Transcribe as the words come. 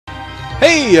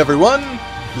Hey everyone,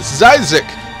 this is Isaac.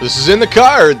 This is in the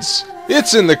cards.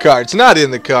 It's in the cards, not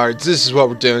in the cards. This is what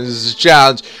we're doing. This is a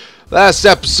challenge. Last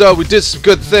episode we did some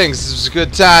good things. This was a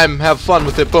good time. Have fun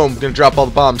with it. Boom. Gonna drop all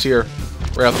the bombs here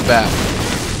right off the bat.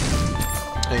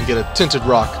 And get a tinted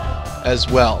rock as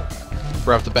well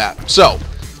right off the bat. So,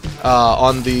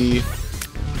 on the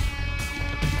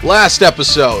last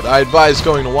episode, I advised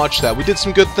going to watch that. We did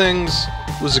some good things.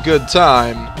 It was a good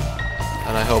time.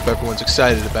 And I hope everyone's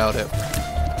excited about it.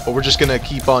 But we're just gonna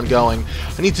keep on going.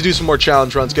 I need to do some more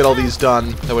challenge runs, get all these done.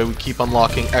 That way we keep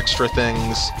unlocking extra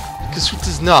things. Because who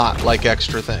does not like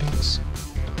extra things?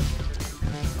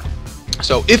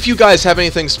 So if you guys have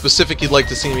anything specific you'd like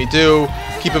to see me do,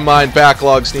 keep in mind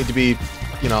backlogs need to be,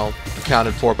 you know,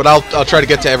 accounted for. But I'll try to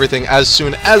get to everything as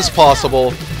soon as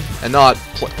possible and not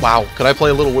wow, could I play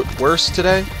a little worse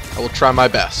today? I will try my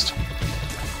best.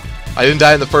 I didn't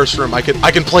die in the first room. I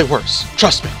can play worse.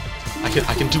 Trust me. I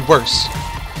can do worse.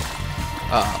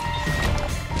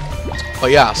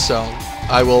 But yeah, so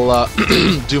I will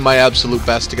do my absolute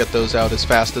best to get those out as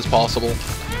fast as possible,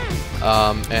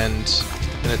 and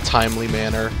in a timely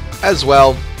manner as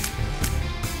well.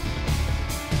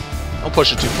 Don't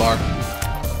push it too far,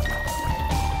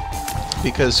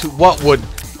 because what would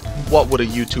a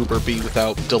YouTuber be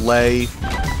without delay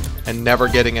and never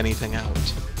getting anything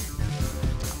out?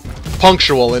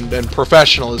 Punctual and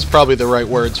professional is probably the right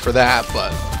words for that,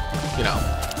 but you know,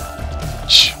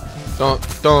 shh,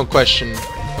 don't question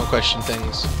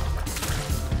things.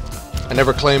 I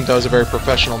never claimed I was a very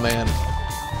professional man.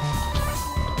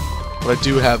 What I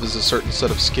do have is a certain set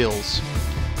of skills.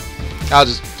 I'll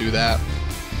just do that.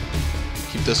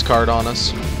 Keep this card on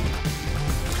us.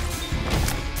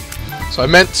 So I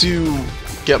meant to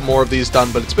get more of these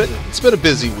done, but it's been a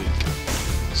busy week.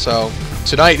 So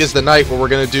tonight is the night where we're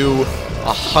gonna do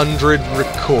 100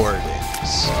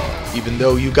 recordings. Even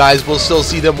though you guys will still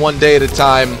see them one day at a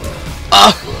time.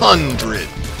 100!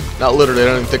 Not literally, I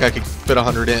don't even think I could fit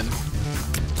 100 in.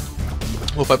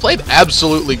 Well, if I played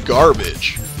absolutely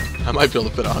garbage, I might be able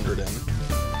to fit 100 in.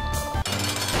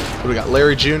 What do we got?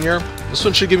 Larry Jr. This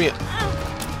one should give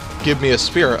me a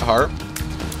spirit heart,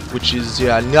 which is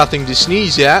nothing to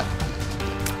sneeze at.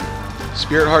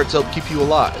 Spirit hearts help keep you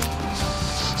alive,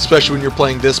 especially when you're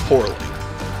playing this poorly.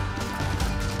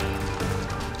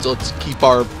 So let's keep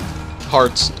our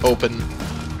hearts open,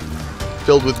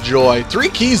 filled with joy. 3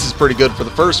 keys is pretty good for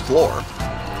the first floor.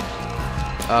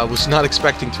 Was not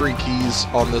expecting 3 keys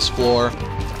on this floor.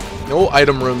 No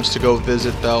item rooms to go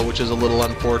visit though, which is a little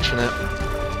unfortunate.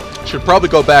 Should probably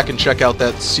go back and check out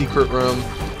that secret room.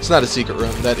 It's not a secret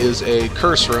room, that is a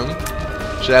curse room.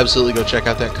 Should absolutely go check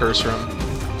out that curse room.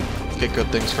 Get good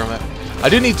things from it. I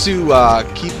do need to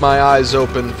keep my eyes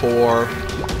open for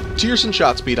tears and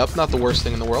shot speed up, not the worst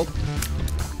thing in the world.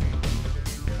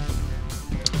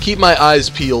 Keep my eyes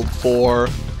peeled for...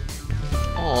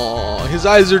 Aww, his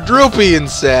eyes are droopy and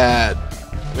sad.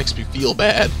 Makes me feel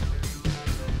bad.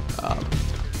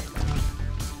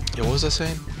 Yeah, what was I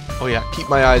saying? Oh yeah, keep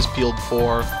my eyes peeled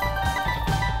for...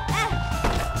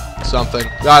 something.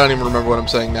 I don't even remember what I'm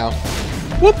saying now.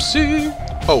 Whoopsie!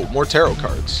 Oh, more tarot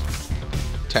cards.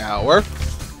 Tower.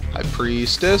 High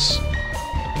Priestess.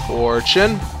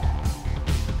 Fortune.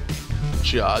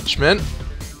 Judgment.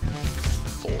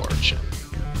 Fortune.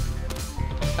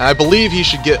 And I believe he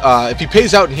should get, if he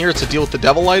pays out in here, it's a deal with the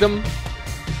devil item.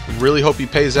 Really hope he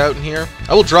pays out in here.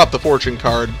 I will drop the fortune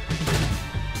card.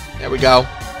 There we go.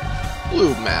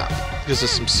 Blue map. Gives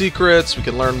us some secrets, we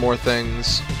can learn more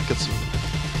things, get some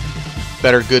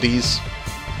better goodies.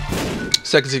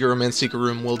 Second secret room and secret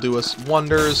room will do us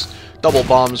wonders. Double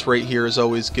bombs right here is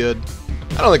always good.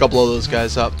 I don't think I'll blow those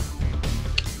guys up.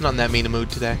 I'm not in that mean a mood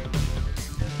today.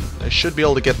 I should be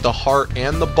able to get the heart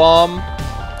and the bomb.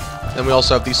 Then we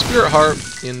also have the spirit heart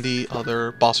in the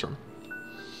other boss room.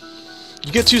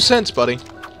 You get 2 cents, buddy.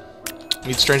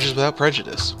 Meet strangers without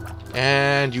prejudice.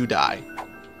 And you die.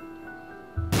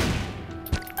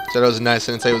 Said it was nice,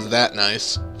 I didn't say it was that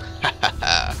nice.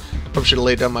 Probably should have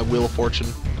laid down my Wheel of Fortune.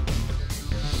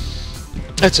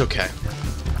 That's okay.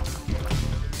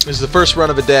 This is the first run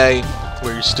of a day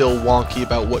where you're still wonky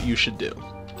about what you should do.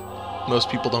 Most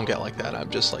people don't get like that. I'm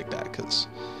just like that, because...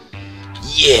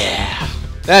 yeah!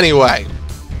 Anyway.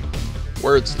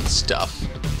 Words and stuff.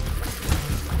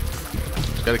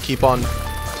 Just gotta keep on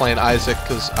playing Isaac,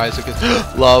 because Isaac is...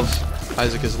 love.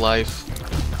 Isaac is life.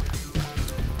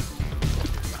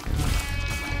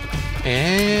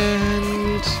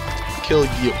 And... kill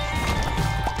you.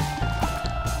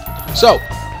 So,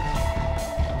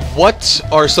 what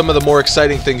are some of the more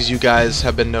exciting things you guys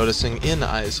have been noticing in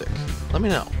Isaac? Let me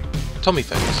know. Tell me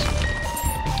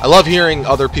things. I love hearing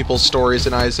other people's stories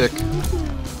in Isaac.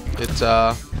 It's,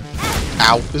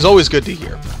 it's always good to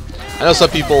hear. I know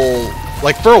some people,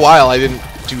 like, for a while I didn't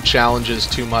do challenges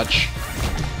too much.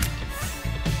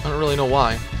 I don't really know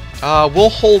why. We'll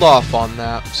hold off on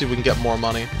that, see if we can get more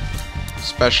money.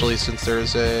 Especially since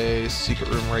there's a secret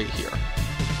room right here.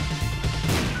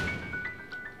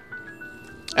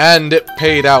 And it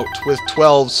paid out with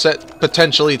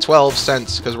potentially 12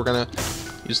 cents, because we're gonna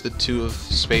use the 2 of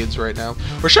spades right now.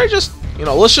 Or should I just, you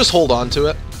know, let's just hold on to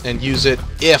it and use it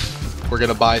if we're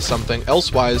gonna buy something.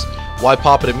 Elsewise, why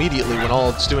pop it immediately when all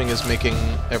it's doing is making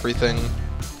everything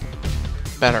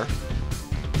better?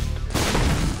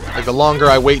 Like, the longer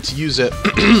I wait to use it,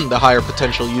 the higher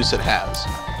potential use it has.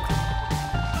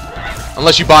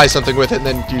 Unless you buy something with it and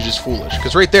then you're just foolish.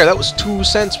 Because right there, that was 2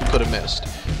 cents we could have missed.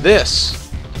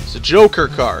 This is a Joker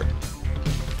card.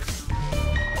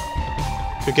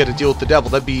 Could get a deal with the devil.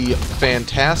 That'd be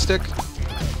fantastic.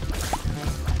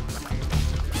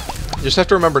 You just have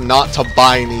to remember not to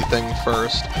buy anything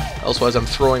first. Otherwise, I'm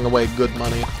throwing away good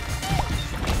money.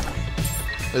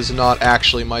 This is not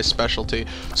actually my specialty.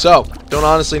 So, don't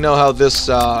honestly know how this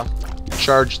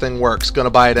charge thing works.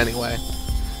 Gonna buy it anyway.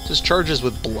 It just charges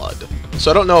with blood. So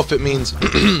I don't know if it means,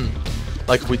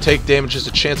 like, if we take damage, there's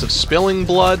a chance of spilling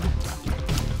blood.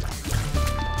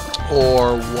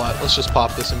 Or what? Let's just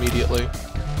pop this immediately.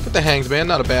 Get the Hanged Man,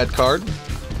 not a bad card.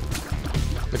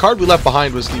 The card we left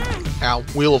behind was the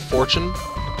Wheel of Fortune,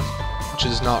 which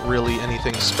is not really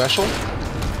anything special.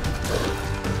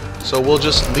 So we'll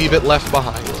just leave it left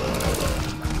behind.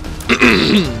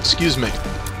 Excuse me.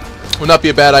 Would not be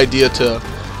a bad idea to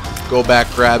go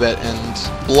back, grab it,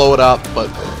 and blow it up, but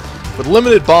with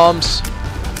limited bombs,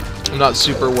 I'm not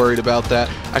super worried about that.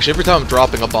 Actually, every time I'm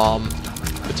dropping a bomb,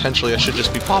 potentially I should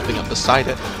just be popping up beside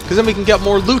it, because then we can get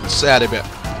more loots out of it.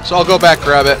 So I'll go back,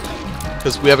 grab it,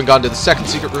 because we haven't gone to the second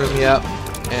secret room yet,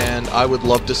 and I would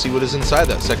love to see what is inside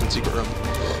that second secret room.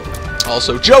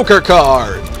 Also, Joker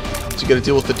card! So you gotta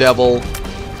deal with the devil.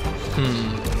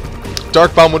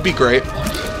 Dark Bomb would be great.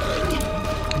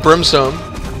 Brimstone.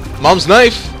 Mom's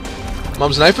Knife.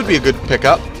 Mom's Knife would be a good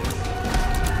pickup.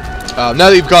 Now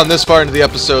that you've gone this far into the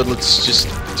episode, let's just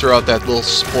throw out that little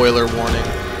spoiler warning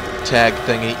tag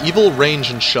thingy. Evil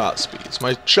range and shot speeds.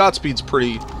 My shot speed's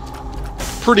pretty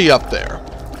up there.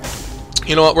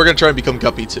 You know what? We're gonna try and become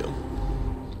Guppy too.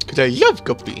 Cause I love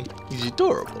Guppy. He's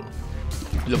adorable.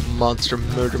 Little monster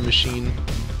murder machine.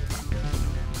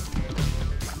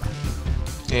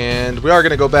 And we are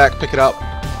gonna go back, pick it up.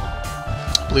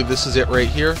 I believe this is it right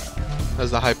here.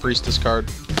 As the High Priestess card.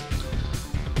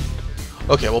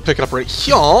 Okay, we'll pick it up right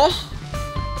here.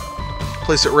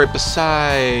 Place it right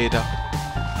beside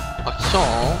here.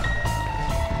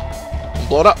 And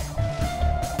blow it up.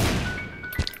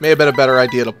 May have been a better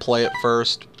idea to play it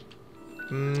first.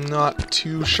 Not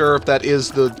too sure if that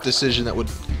is the decision that would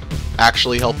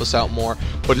actually help us out more.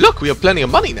 But look, we have plenty of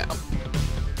money now.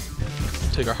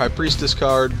 Take our High Priestess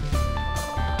card.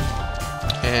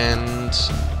 And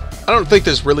I don't think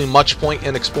there's really much point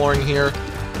in exploring here.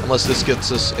 Unless this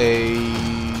gets us a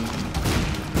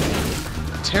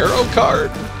tarot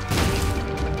card.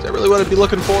 Is that really what I'd be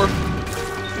looking for?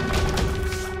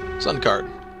 Sun card.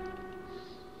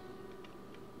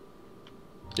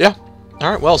 Yeah.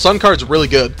 Alright, well, Sun card's really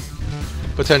good.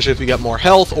 Potentially if we get more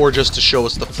health, or just to show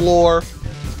us the floor.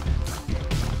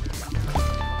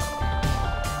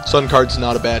 Sun card's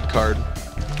not a bad card.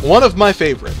 One of my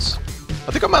favorites.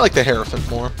 I think I might like the Hierophant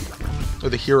more. Or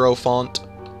the Hero font.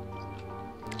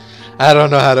 I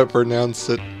don't know how to pronounce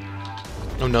it.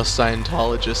 I'm no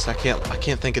Scientologist. I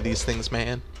can't think of these things,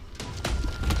 man.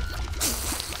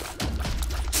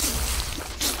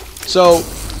 So,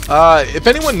 if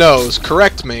anyone knows,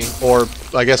 correct me, or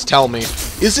I guess tell me,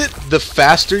 is it the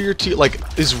faster your tier, like,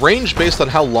 is range based on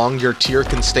how long your tier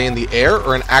can stay in the air,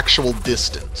 or an actual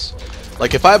distance?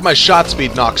 Like, if I have my shot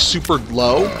speed knocked super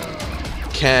low,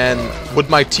 would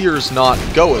my tiers not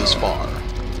go as far?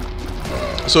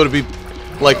 So it'd be,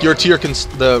 like, your tier can,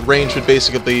 the range would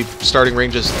basically be, starting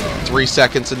range is 3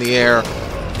 seconds in the air,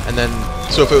 and then,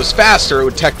 so if it was faster, it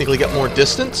would technically get more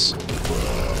distance?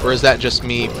 Or is that just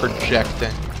me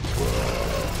projecting?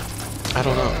 I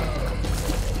don't know.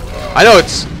 I know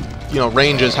it's, you know,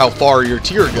 range is how far your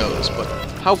tier goes, but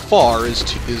how far is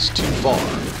too far?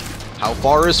 How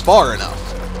far is far enough?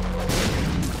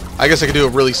 I guess I could do a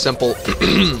really simple,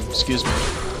 excuse me,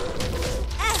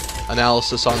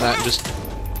 analysis on that and just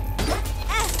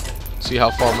see how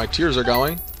far my tiers are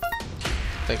going.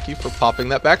 Thank you for popping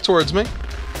that back towards me.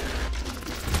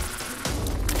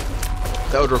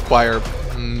 That would require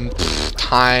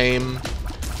time,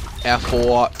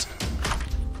 effort,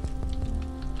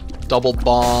 Double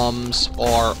bombs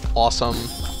are awesome.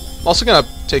 I'm also gonna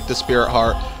take the Spirit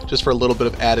Heart just for a little bit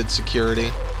of added security.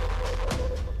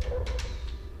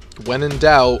 When in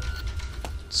doubt,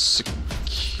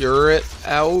 secure it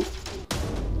out.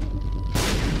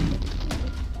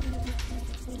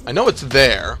 I know it's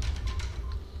there.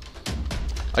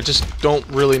 I just don't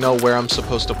really know where I'm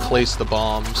supposed to place the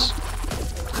bombs.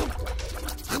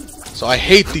 So I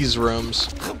hate these rooms.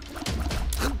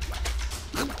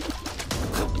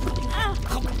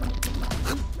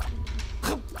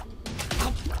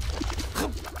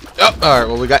 Oh, alright,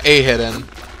 well we got a hit in.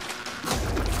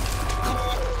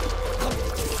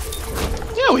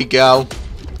 There we go.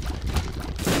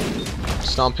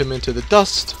 Stomp him into the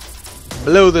dust.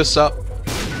 Blow this up.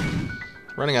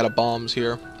 Running out of bombs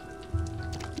here.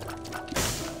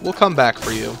 We'll come back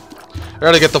for you. I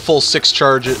gotta get the full 6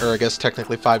 charges, or I guess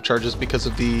technically 5 charges because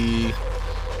of the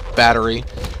battery.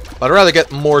 But I'd rather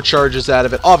get more charges out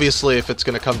of it. Obviously, if it's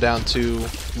gonna come down to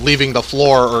leaving the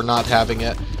floor or not having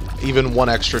it, even 1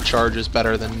 extra charge is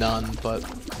better than none, but... You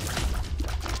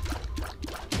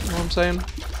know what I'm saying?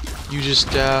 You just,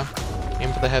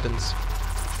 aim for the heavens.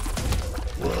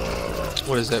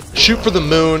 What is it? Shoot for the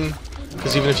moon,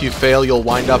 because even if you fail, you'll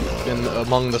wind up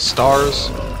among the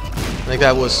stars. I think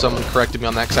that was someone corrected me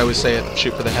on that, because I always say it,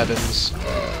 shoot for the heavens.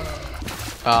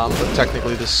 But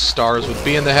technically the stars would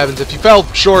be in the heavens. If you fell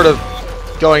short of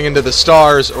going into the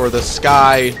stars or the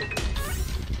sky,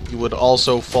 you would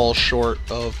also fall short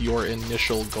of your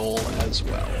initial goal as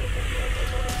well.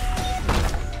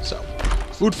 So,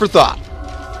 food for thought.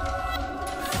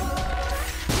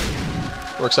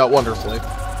 Works out wonderfully.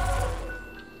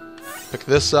 Pick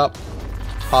this up,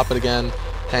 pop it again.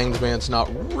 Hanged Man's not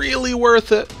really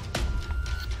worth it.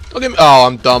 Don't get me. Oh,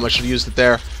 I'm dumb. I should have used it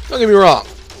there. Don't get me wrong.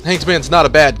 Hanged Man's not a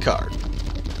bad card.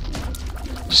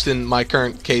 Just in my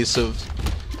current case of,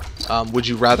 would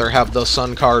you rather have the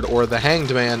Sun card or the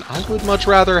Hanged Man? I would much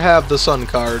rather have the Sun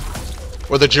card,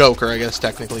 or the Joker, I guess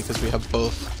technically, because we have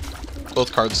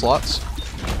both card slots.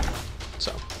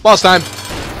 So, boss time.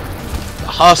 The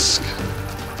Husk.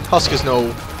 Husk is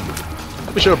no.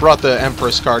 We should have brought the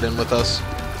Empress card in with us.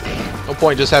 No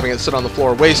point just having it sit on the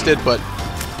floor wasted, but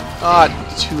not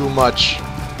too much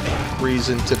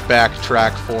reason to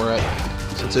backtrack for it.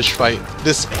 Since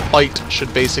this fight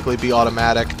should basically be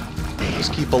automatic.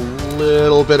 Just keep a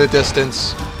little bit of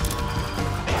distance,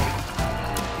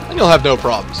 and you'll have no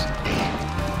problems.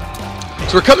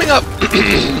 So we're coming up,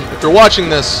 if you're watching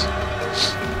this,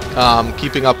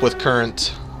 keeping up with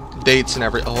current dates and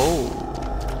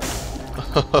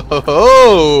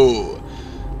Oh,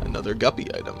 another guppy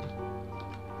item.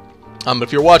 But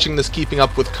if you're watching this, keeping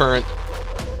up with current,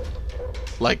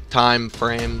 like, time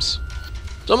frames,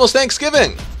 it's almost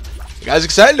Thanksgiving. You guys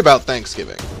excited about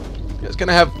Thanksgiving? You guys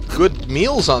gonna have good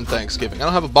meals on Thanksgiving. I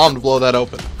don't have a bomb to blow that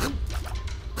open.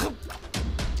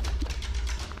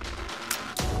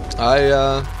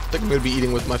 I think I'm gonna be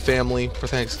eating with my family for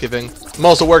Thanksgiving. I'm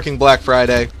also working Black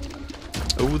Friday.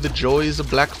 Oh, the joys of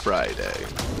Black Friday.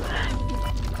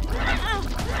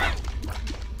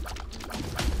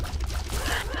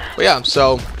 But yeah,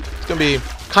 so it's gonna be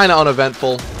kind of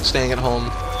uneventful, staying at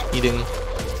home, eating,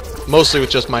 mostly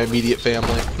with just my immediate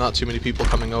family, not too many people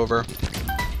coming over.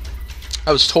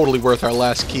 That was totally worth our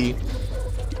last key.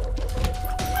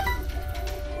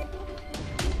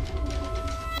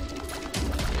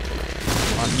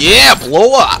 Yeah,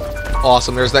 blow up!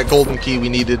 Awesome, there's that golden key we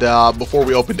needed before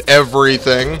we opened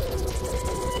everything.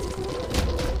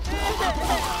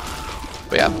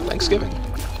 But yeah, Thanksgiving.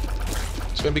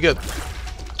 It's gonna be good.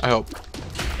 I hope.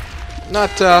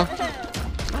 Not, I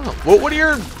don't know. What are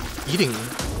your eating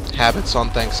habits on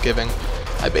Thanksgiving?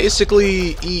 I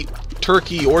basically eat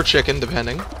turkey or chicken,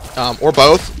 depending. Or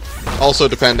both, also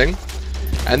depending.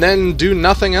 And then do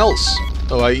nothing else.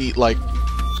 Oh, I eat, like,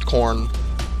 corn.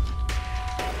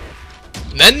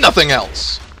 And then nothing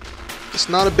else. It's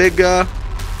not a big, I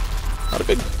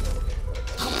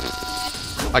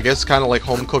guess kind of like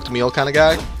home-cooked meal kind of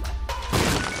guy.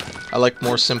 I like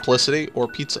more simplicity or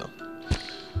pizza.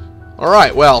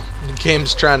 Alright, well, the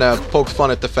game's trying to poke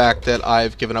fun at the fact that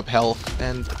I've given up health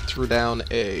and threw down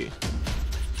a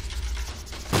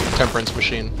temperance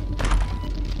machine.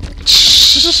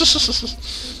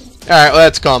 Alright, well,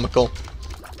 that's comical.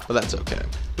 But that's okay.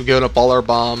 We've given up all our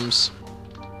bombs,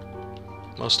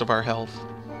 most of our health,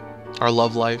 our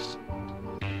love life.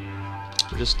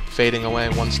 We're just fading away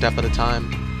one step at a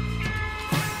time.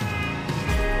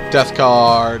 Death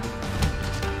card.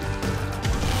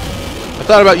 I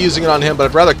thought about using it on him, but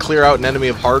I'd rather clear out an enemy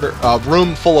of harder,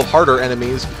 room full of harder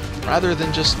enemies, rather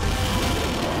than just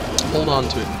hold on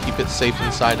to it and keep it safe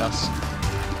inside us.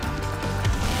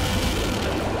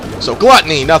 So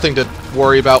Gluttony, nothing to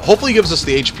worry about. Hopefully he gives us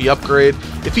the HP upgrade.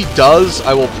 If he does,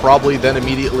 I will probably then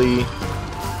immediately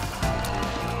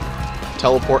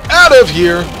teleport out of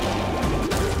here.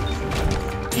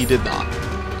 He did not.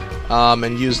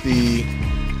 And use the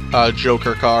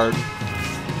Joker card.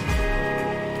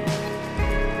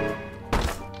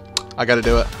 I gotta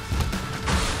do it.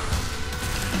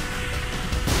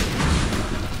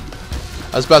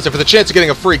 I was about to say, for the chance of getting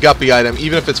a free Guppy item,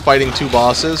 even if it's fighting 2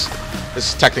 bosses,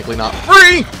 this is technically not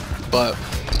free, but...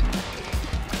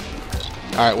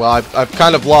 Alright, well, I've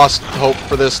kind of lost hope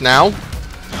for this now.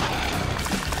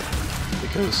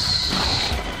 Because,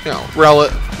 you know,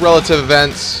 relative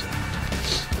events.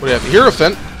 What do you have?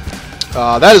 Hierophant.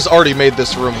 That has already made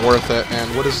this room worth it.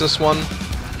 And what is this one?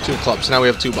 2 clubs. Now we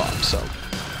have 2 bombs, so...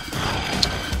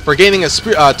 For gaining 2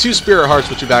 Spirit Hearts,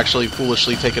 which we've actually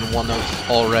foolishly taken 1 of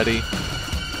already.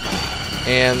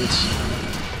 And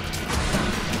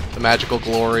the magical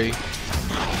glory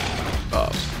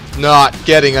of not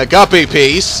getting a Guppy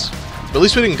piece. But at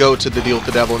least we didn't go to the deal with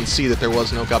the devil and see that there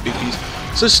was no Guppy piece.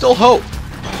 So there's still hope.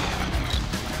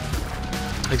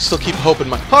 I still keep hope in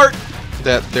my heart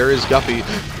that there is Guppy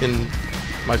in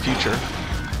my future.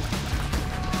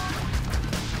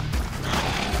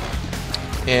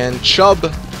 And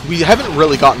Chubb, we haven't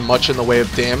really gotten much in the way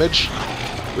of damage,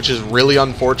 which is really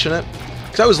unfortunate.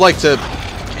 Because I always like to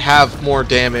have more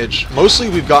damage. Mostly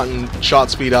we've gotten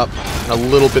shot speed up and a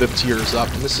little bit of tears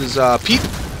up. And this is Pete.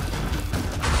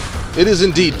 It is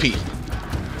indeed Pete.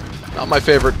 Not my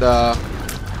favorite boss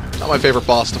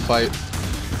to fight.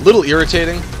 A little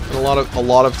irritating in a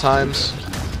lot of times,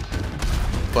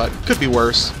 but could be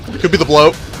worse. Could be the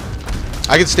bloat.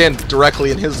 I can stand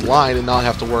directly in his line and not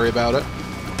have to worry about it.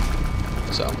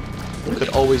 So, it could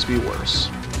always be worse.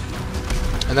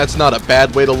 And that's not a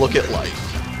bad way to look at life.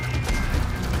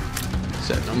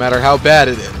 So, no matter how bad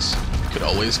it is, it could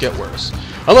always get worse.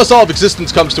 Unless all of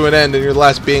existence comes to an end and you're the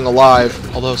last being alive.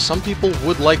 Although some people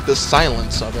would like the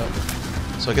silence of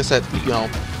it. So I guess that, you know,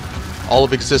 all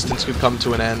of existence could come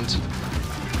to an end.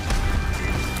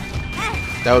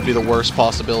 That would be the worst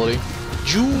possibility.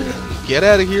 Jewel, get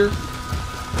out of here.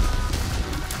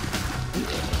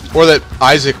 Or that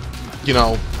Isaac, you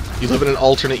know, you live in an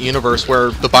alternate universe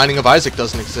where the Binding of Isaac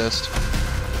doesn't exist.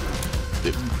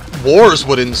 Wars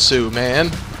would ensue, man.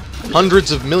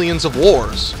 Hundreds of millions of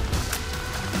wars.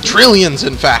 Trillions,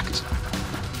 in fact.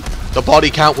 The body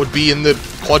count would be in the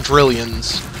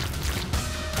quadrillions.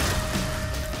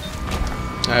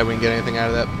 Alright, we didn't get anything out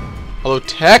of that. Although,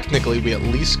 technically, we at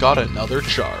least got another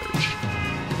charge.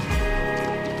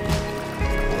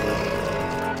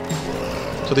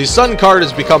 So the Sun card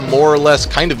has become more or less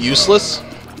kind of useless.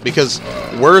 Because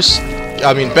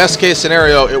best case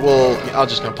scenario, it will... I'm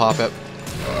just going to pop it.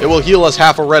 It will heal us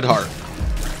half a red heart.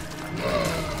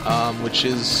 Which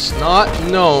is not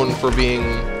known for being...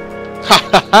 Ha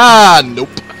ha ha! Nope.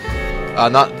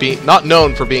 Not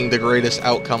known for being the greatest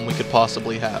outcome we could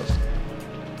possibly have.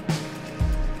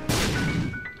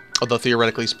 Although,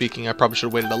 theoretically speaking, I probably should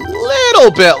have waited a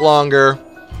little bit longer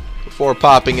before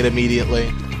popping it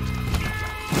immediately.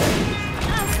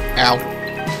 Ow.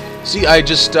 See, I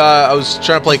was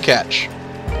trying to play catch.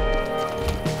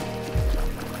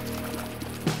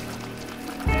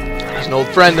 There's an old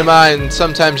friend of mine,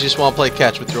 sometimes you just want to play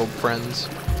catch with your old friends.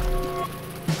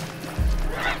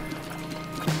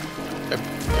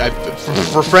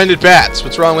 I've befriended bats,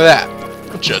 what's wrong with that?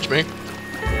 Don't judge me.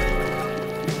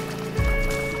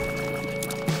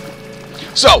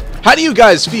 So, how do you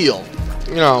guys feel?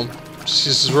 You know,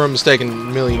 this room's taken a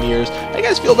million years. How do you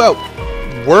guys feel about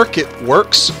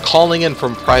works calling in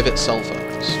from private cell phones?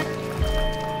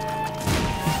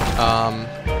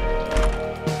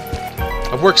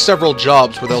 I've worked several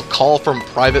jobs where they'll call from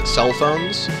private cell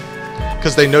phones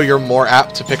because they know you're more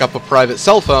apt to pick up a private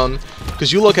cell phone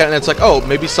because you look at it and it's like, oh,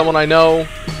 maybe someone I know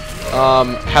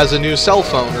has a new cell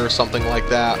phone or something like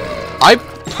that. I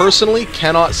personally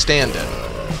cannot stand it.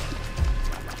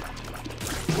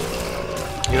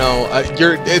 You know,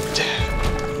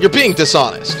 you're being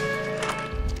dishonest.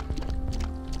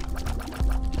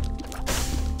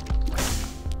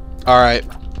 Alright,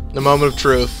 the moment of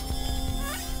truth.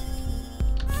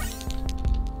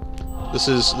 This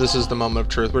is the moment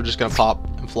of truth. We're just gonna pop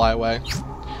and fly away.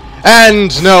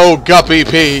 And no Guppy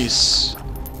piece!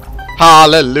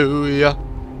 Hallelujah!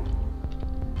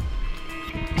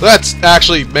 So that's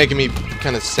actually making me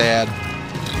kind of sad.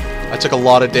 I took a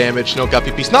lot of damage, no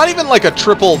Guppy piece. Not even like a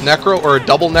triple necro or a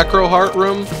double necro heart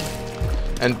room.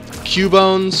 And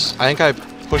Q-bones. I think I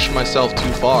pushed myself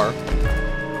too far.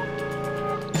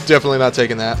 Definitely not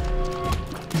taking that.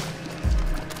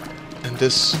 And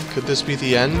could this be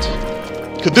the end?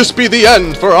 Could this be the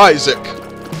end for Isaac?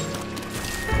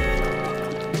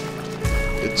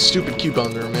 It's stupid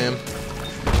coupon there, man.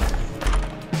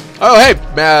 Oh, hey,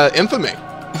 Infamy.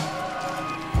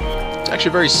 It's actually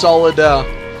a very solid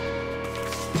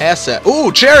asset.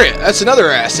 Ooh, Chariot. That's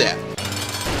another asset.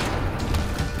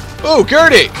 Ooh,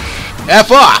 Gertie.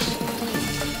 F off.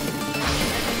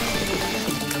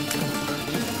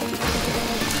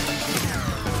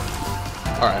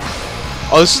 Alright.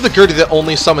 Oh, this is the Gertie that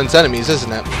only summons enemies,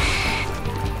 isn't it?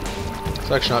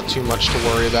 It's actually not too much to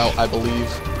worry about, I believe.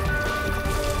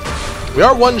 We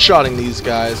are one-shotting these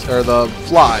guys, or the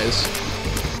flies.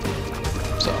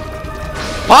 So,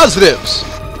 positives!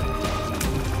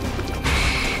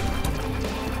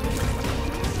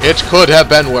 It could have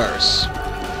been worse.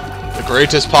 The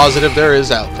greatest positive there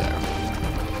is out there.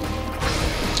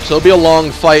 So it'll be a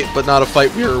long fight, but not a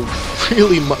fight we're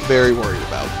really very worried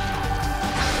about.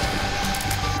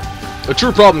 The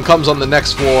true problem comes on the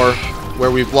next floor,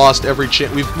 where we've lost every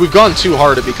chance. We've gone too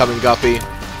hard at becoming Guppy,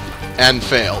 and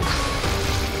failed.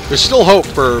 There's still hope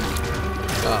for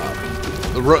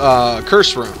the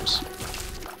curse rooms,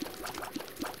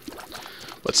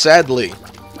 but sadly,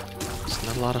 there's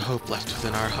not a lot of hope left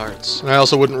within our hearts. And I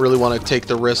also wouldn't really want to take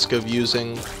the risk of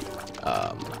using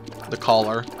the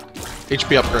collar.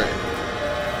 HP upgrade.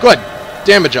 Good.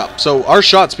 Damage up. So our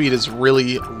shot speed is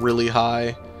really, really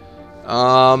high.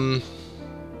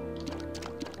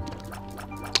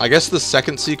 I guess the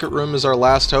second secret room is our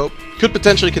last hope. Could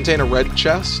potentially contain a red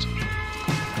chest.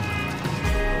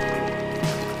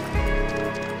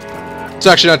 It's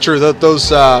actually not true.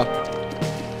 Those,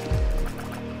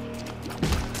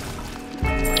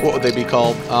 what would they be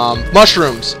called?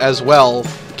 Mushrooms, as well,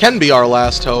 can be our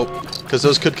last hope, because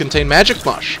those could contain magic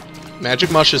mush.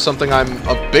 Magic mush is something I'm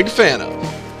a big fan of.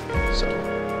 So.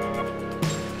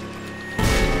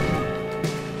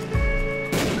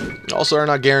 Also are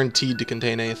not guaranteed to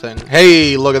contain anything.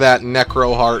 Hey, look at that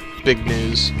Necro Heart. Big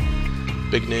news.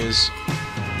 Big news.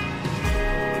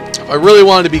 If I really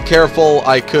wanted to be careful,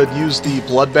 I could use the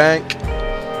blood bank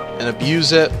and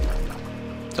abuse it.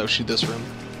 Oh, shoot this room.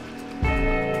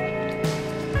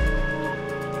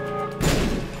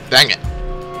 Dang it.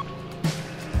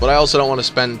 But I also don't want to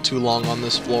spend too long on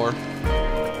this floor.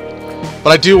 But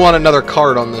I do want another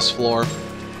card on this floor.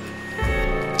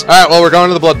 Alright, well, we're going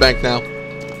to the blood bank now.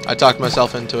 I talked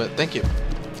myself into it. Thank you.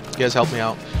 You guys helped me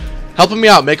out. Helping me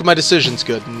out, making my decisions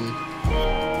good. And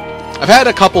I've had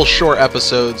a couple short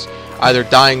episodes, either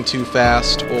dying too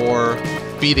fast or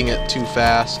beating it too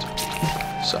fast.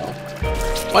 So,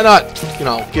 why not, you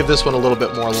know, give this one a little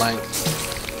bit more length.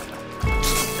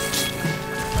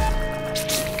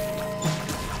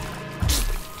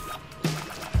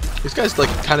 These guys, like,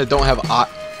 kind of don't have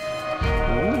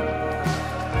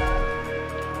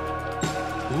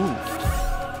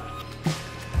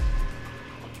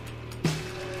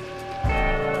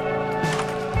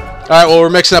Alright, well, we're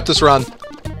mixing up this run.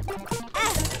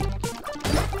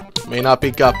 May not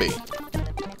be Guppy.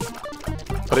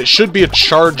 But it should be a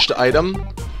charged item.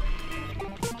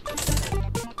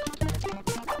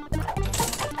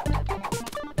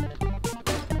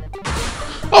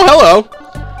 Oh, hello!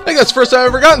 I think that's the first time I've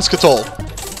ever gotten Skatol.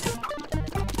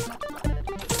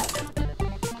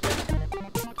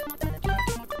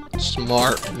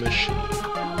 Smart machine.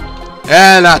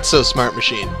 And not so smart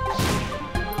machine.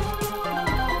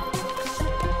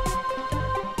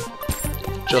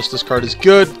 Justice card is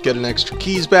good. Getting extra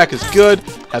keys back is good.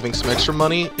 Having some extra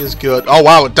money is good. Oh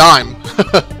wow, a dime.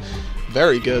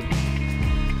 Very good.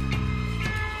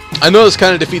 I know this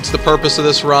kind of defeats the purpose of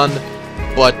this run,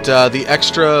 but the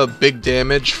extra big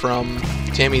damage from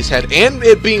Tammy's head and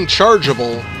it being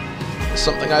chargeable is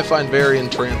something I find very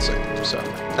entrancing. So,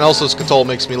 and also Skatol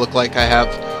makes me look like I have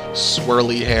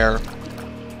swirly hair.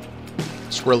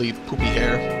 Swirly, poopy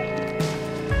hair.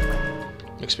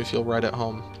 Makes me feel right at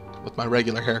home with my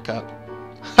regular haircut.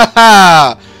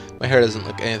 Haha! My hair doesn't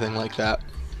look anything like that.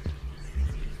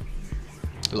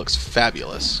 It looks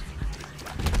fabulous.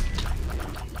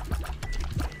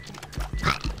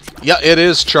 Yeah, it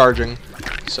is charging.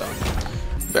 So,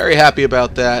 very happy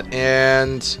about that.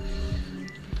 And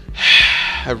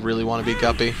I really want to be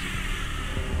Guppy.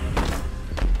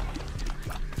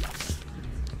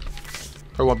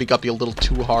 I want to be Guppy a little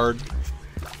too hard.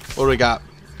 What do we got?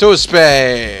 2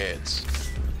 spades.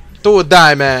 2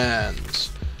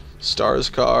 diamonds. Stars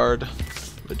card.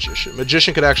 Magician.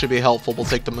 Magician could actually be helpful. We'll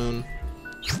take the moon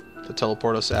to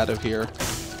teleport us out of here.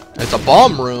 It's a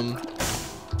bomb room.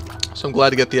 So I'm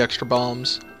glad to get the extra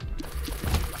bombs.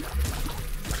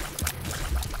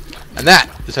 And that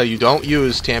is how you don't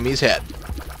use Tammy's head.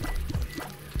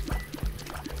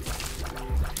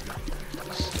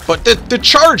 But the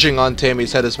charging on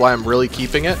Tammy's head is why I'm really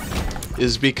keeping it,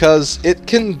 is because it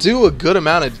can do a good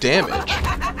amount of damage.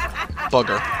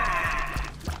 Bugger.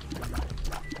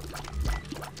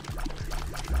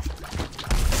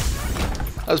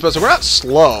 I was about to say, we're not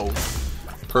slow.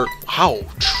 Ow,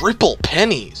 triple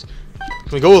pennies.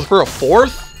 Can we go for a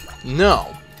fourth?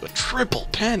 No, but triple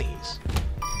pennies.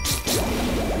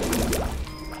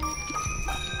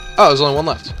 Oh, there's only one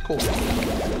left. Cool.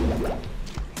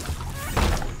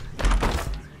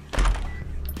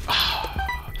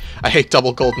 I hate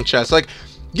double golden chests. Like,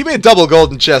 give me a double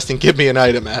golden chest and give me an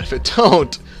item out of it.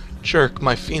 Don't jerk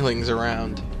my feelings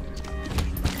around.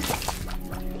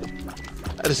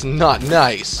 That is not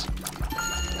nice.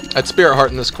 That spirit heart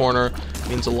in this corner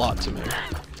means a lot to me.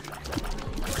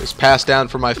 It was passed down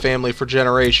from my family for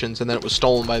generations, and then it was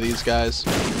stolen by these guys.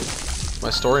 It's my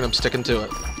story, and I'm sticking to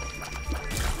it.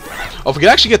 Oh, if we could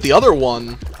actually get the other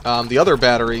one, the other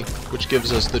battery, which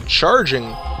gives us the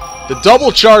charging. The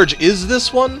double charge is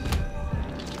this one?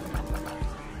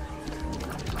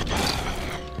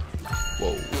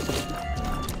 Whoa.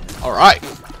 Alright.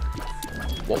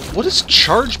 Well, what does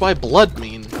charge by blood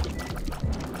mean?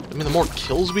 I mean, the more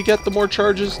kills we get, the more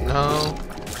charges? No.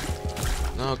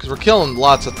 No, because we're killing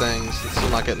lots of things. It's still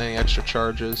not getting any extra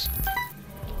charges.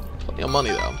 Plenty of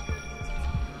money, though.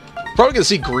 Probably gonna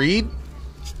see greed.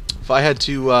 If I had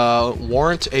to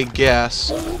warrant a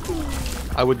guess,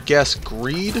 I would guess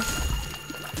greed.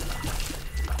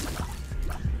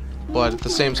 But at the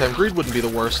same time, greed wouldn't be the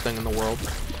worst thing in the world.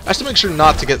 I have to make sure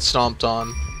not to get stomped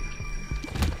on.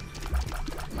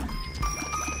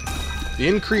 The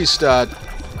increased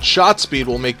shot speed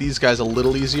will make these guys a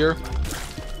little easier.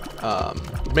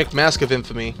 Make Mask of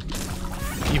Infamy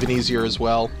even easier as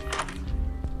well.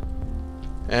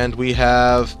 And we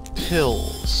have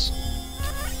pills.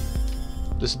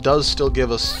 This does still give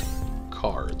us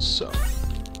cards, so.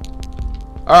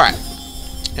 Alright.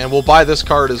 And we'll buy this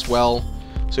card as well.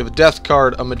 So we have a Death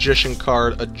card, a Magician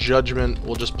card, a Judgment.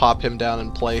 We'll just pop him down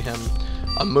and play him.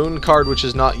 A Moon card, which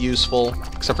is not useful,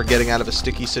 except for getting out of a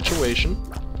sticky situation.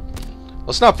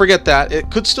 Let's not forget that.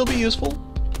 It could still be useful.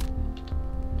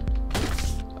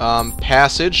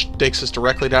 Passage takes us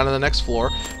directly down to the next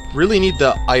floor. Really need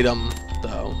the item,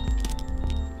 though,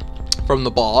 from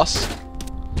the boss.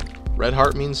 Red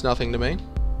heart means nothing to me.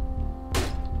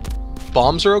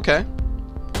 Bombs are okay.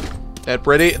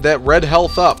 That red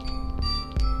health up.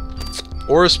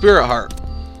 Or a spirit heart.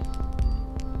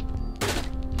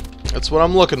 That's what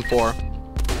I'm looking for.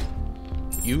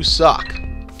 You suck.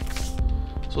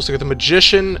 Supposed to get the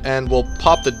Magician, and we'll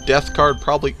pop the Death card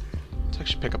probably. Let's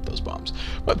actually pick up those bombs.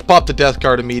 But pop the Death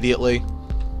card immediately.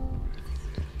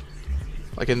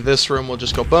 Like in this room, we'll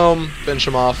just go boom, finish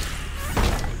him off.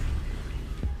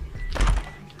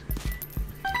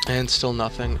 And still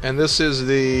nothing. And this is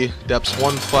the Depths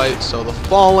 1 fight, so the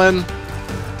Fallen.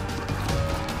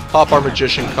 Pop our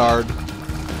Magician card.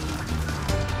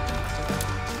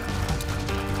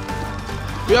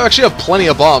 We actually have plenty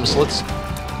of bombs, so let's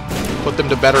put them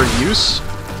to better use.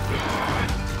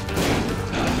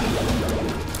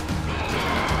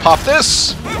 Pop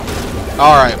this!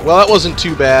 Alright, well that wasn't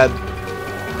too bad,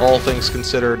 all things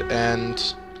considered,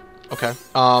 and... okay.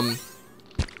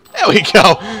 There we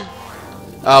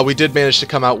go! We did manage to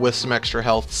come out with some extra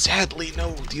health. Sadly,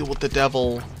 no deal with the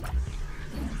devil.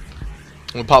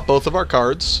 We'll pop both of our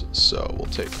cards, so we'll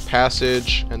take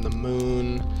Passage and the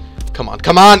Moon. Come on,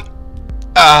 come on!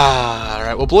 Ah,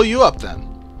 alright, we'll blow you up then.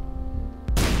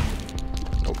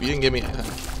 Nope, you didn't give me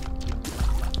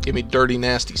anything. Give me dirty,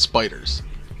 nasty spiders.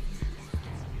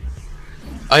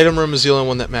 Item room is the only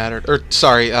one that mattered. Or,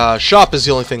 sorry, shop is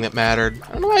the only thing that mattered.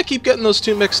 I don't know why I keep getting those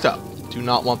two mixed up. Do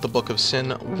not want the Book of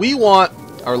Sin. We want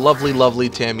our lovely, lovely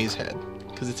Tammy's head,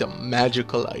 because it's a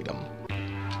magical item. I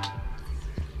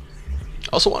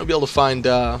also want to be able to find,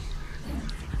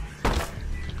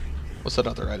 what's that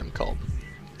other item called?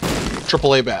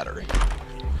 AAA battery.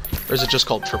 Or is it just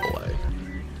called AAA?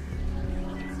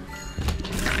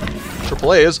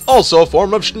 AAA is also a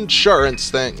form of insurance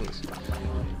things.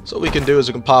 So what we can do is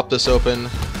we can pop this open,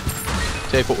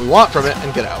 take what we want from it,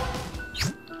 and get out.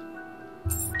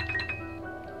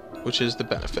 Which is the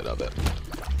benefit of it.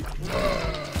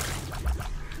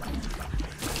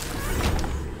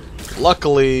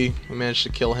 Luckily, we managed to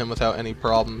kill him without any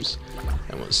problems,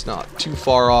 and was not too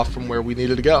far off from where we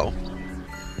needed to go.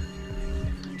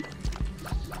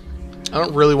 I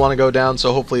don't really want to go down,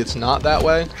 so hopefully it's not that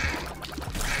way.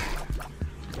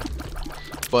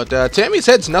 But Tammy's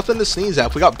head's nothing to sneeze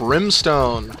at. We got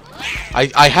Brimstone.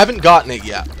 I haven't gotten it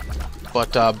yet,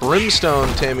 but Brimstone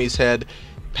Tammy's head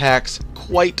packs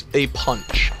quite a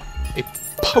punch. A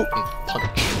potent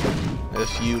punch,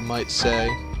 if you might say.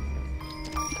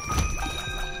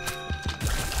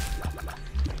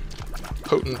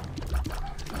 Potent.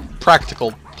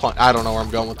 Practical punch. I don't know where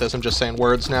I'm going with this. I'm just saying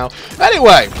words now.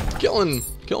 Anyway, killing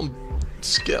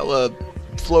Skella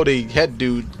floaty head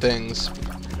dude things.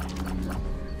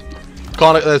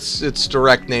 That's its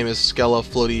direct name is Skella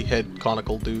floaty head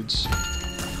conical dudes.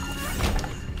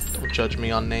 Don't judge me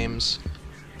on names.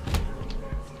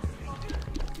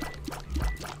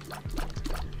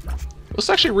 Will this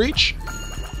actually reach?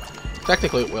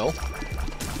 Technically it will.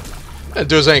 It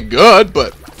does ain't good,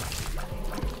 but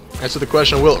answer the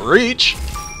question, will it reach?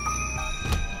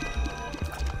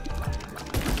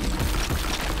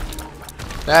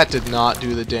 That did not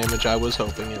do the damage I was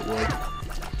hoping it would.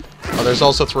 Oh, there's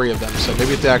also 3 of them, so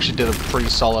maybe it actually did a pretty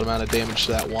solid amount of damage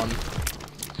to that one.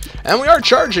 And we are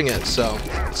charging it, so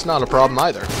it's not a problem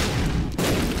either.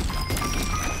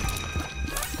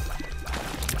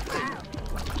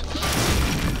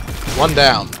 One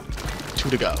down. 2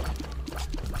 to go.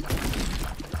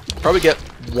 Probably get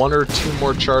 1 or 2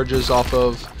 more charges off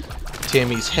of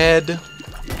Tammy's head,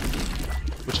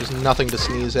 which is nothing to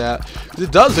sneeze at.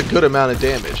 It does a good amount of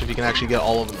damage if you can actually get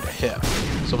all of them to hit.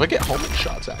 So if I get homing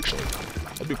shots, actually,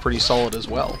 that'd be pretty solid as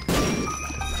well.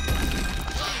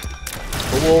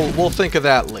 But we'll think of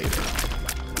that later.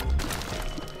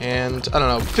 And I don't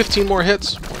know, 15 more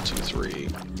hits. 1, 2, 3.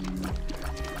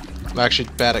 I'm actually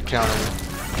bad at counting.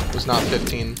 It was not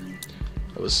 15.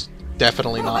 It was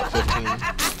definitely not 15.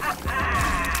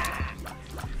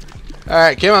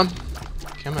 Alright, come on.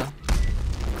 Come on.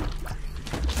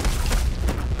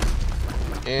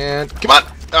 And come on!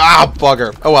 Ah,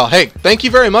 bugger. Oh well, hey, thank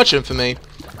you very much, Infamy.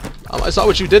 I saw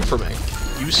what you did for me.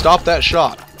 You stopped that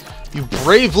shot. You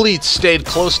bravely stayed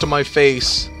close to my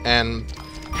face and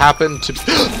happened to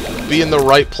be in the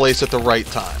right place at the right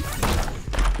time.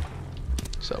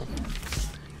 So,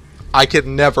 I could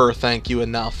never thank you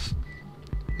enough.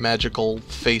 Magical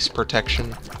face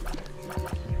protection.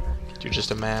 You're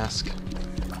just a mask.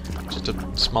 Just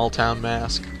a small town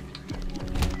mask.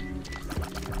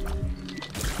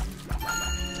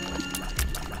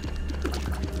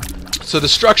 So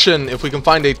destruction, if we can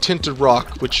find a tinted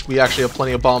rock, which we actually have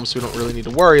plenty of bombs, so we don't really need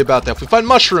to worry about that. If we find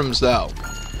mushrooms, though,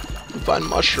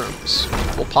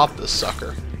 we'll pop this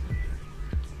sucker.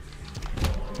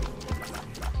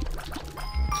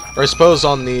 Or I suppose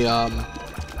on the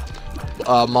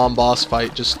mom boss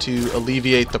fight, just to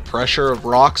alleviate the pressure of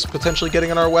rocks potentially getting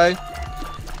in our way,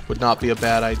 would not be a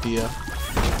bad idea.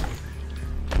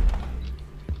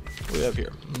 What do we have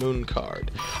here? Moon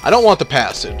card. I don't want the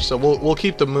passage, so we'll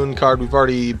keep the moon card. We've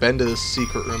already been to this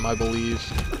secret room, I believe.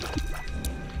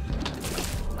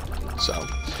 So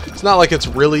it's not like it's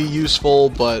really useful,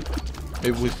 but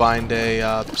maybe we find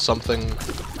a something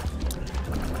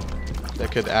that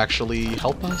could actually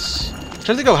help us. I'm trying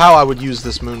to think of how I would use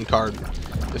this moon card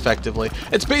effectively.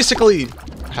 It's basically...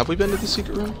 Have we been to the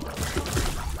secret room?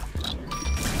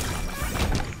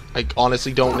 I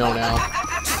honestly don't know now.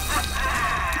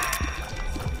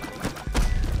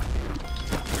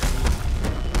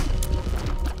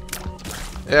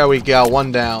 There we go,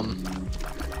 1 down.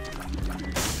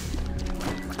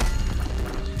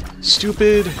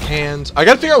 Stupid hands. I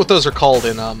gotta figure out what those are called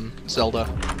in Zelda.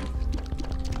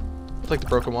 I'll take the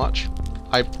broken watch.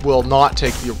 I will not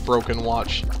take your broken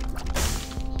watch.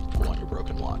 I want your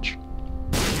broken watch.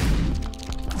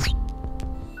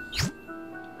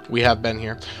 We have been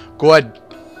here. Good.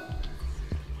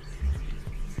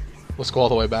 Let's go all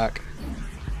the way back.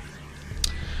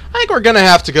 I think we're gonna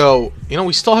have to go... You know,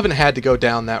 we still haven't had to go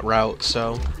down that route,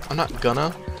 so I'm not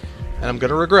gonna. And I'm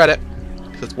gonna regret it.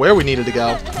 That's where we needed to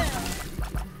go.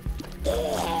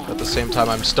 But at the same time,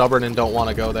 I'm stubborn and don't want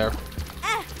to go there.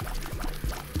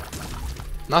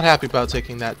 Not happy about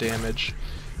taking that damage.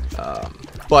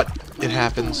 But it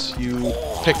happens. You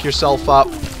pick yourself up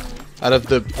out of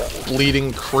the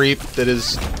bleeding creep that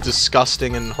is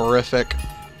disgusting and horrific.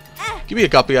 Give me a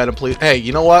guppy item, please. Hey,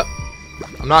 you know what?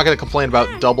 I'm not going to complain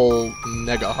about double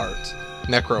nega hearts.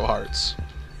 Necro hearts.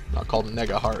 Not called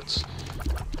nega hearts.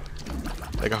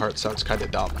 Nega heart sounds kind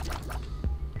of dumb.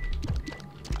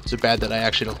 Is it bad that I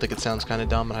actually don't think it sounds kind of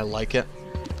dumb and I like it?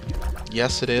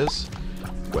 Yes, it is.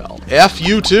 Well, F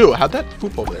you too. How'd that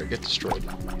poop over there get destroyed?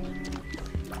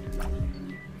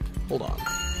 Hold on.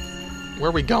 Where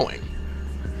are we going?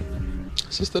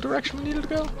 Is this the direction we needed to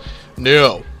go?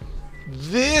 No.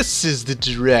 This is the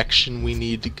direction we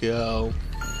need to go.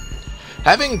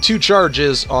 Having 2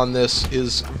 charges on this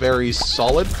is very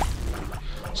solid,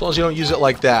 as long as you don't use it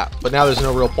like that. But now there's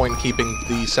no real point in keeping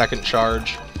the second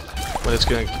charge when it's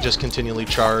going to just continually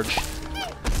charge.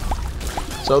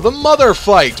 So the mother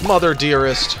fight, mother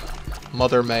dearest.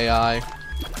 Mother may I.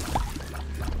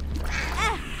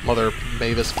 Mother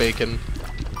Mavis Bacon.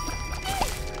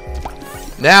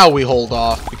 Now we hold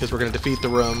off because we're going to defeat the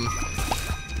room.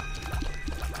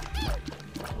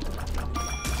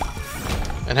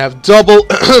 And have double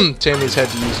Tammy's head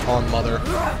to use on Mother.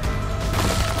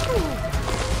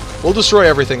 We'll destroy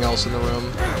everything else in the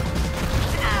room.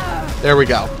 There we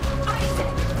go.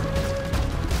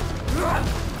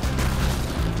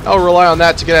 I'll rely on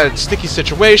that to get out of sticky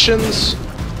situations.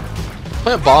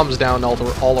 Plant bombs down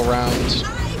all around.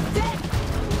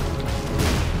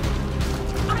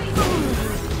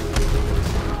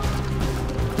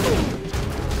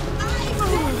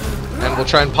 And we'll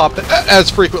try and pop it as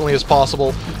frequently as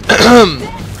possible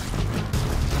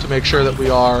to make sure that we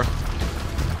are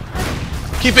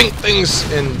keeping things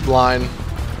in line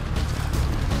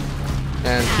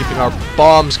and keeping our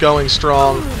bombs going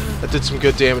strong. That did some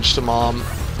good damage to Mom.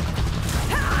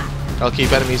 That'll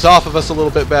keep enemies off of us a little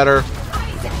bit better,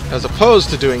 as opposed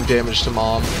to doing damage to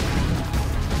Mom.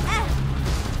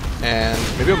 And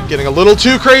maybe I'm getting a little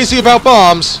too crazy about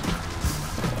bombs.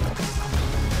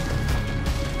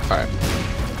 Alright.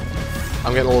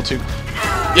 I'm getting a little too...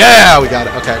 Yeah, we got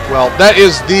it. Okay, well, that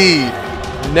is the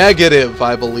negative,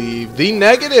 I believe. The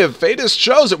negative. Fadist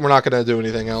shows it. We're not going to do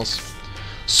anything else.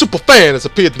 Superfan has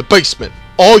appeared in the basement.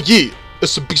 Oh, yeah.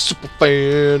 SMB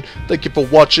Superfan. Thank you for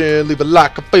watching. Leave a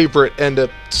like, a favorite, and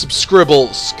some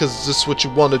scribbles, because this is what you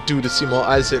want to do to see more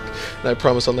Isaac. And I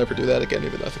promise I'll never do that again,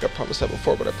 even though I think I promised that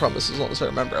before, but I promise as long as I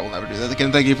remember I will never do that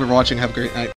again. Thank you for watching. Have a great night.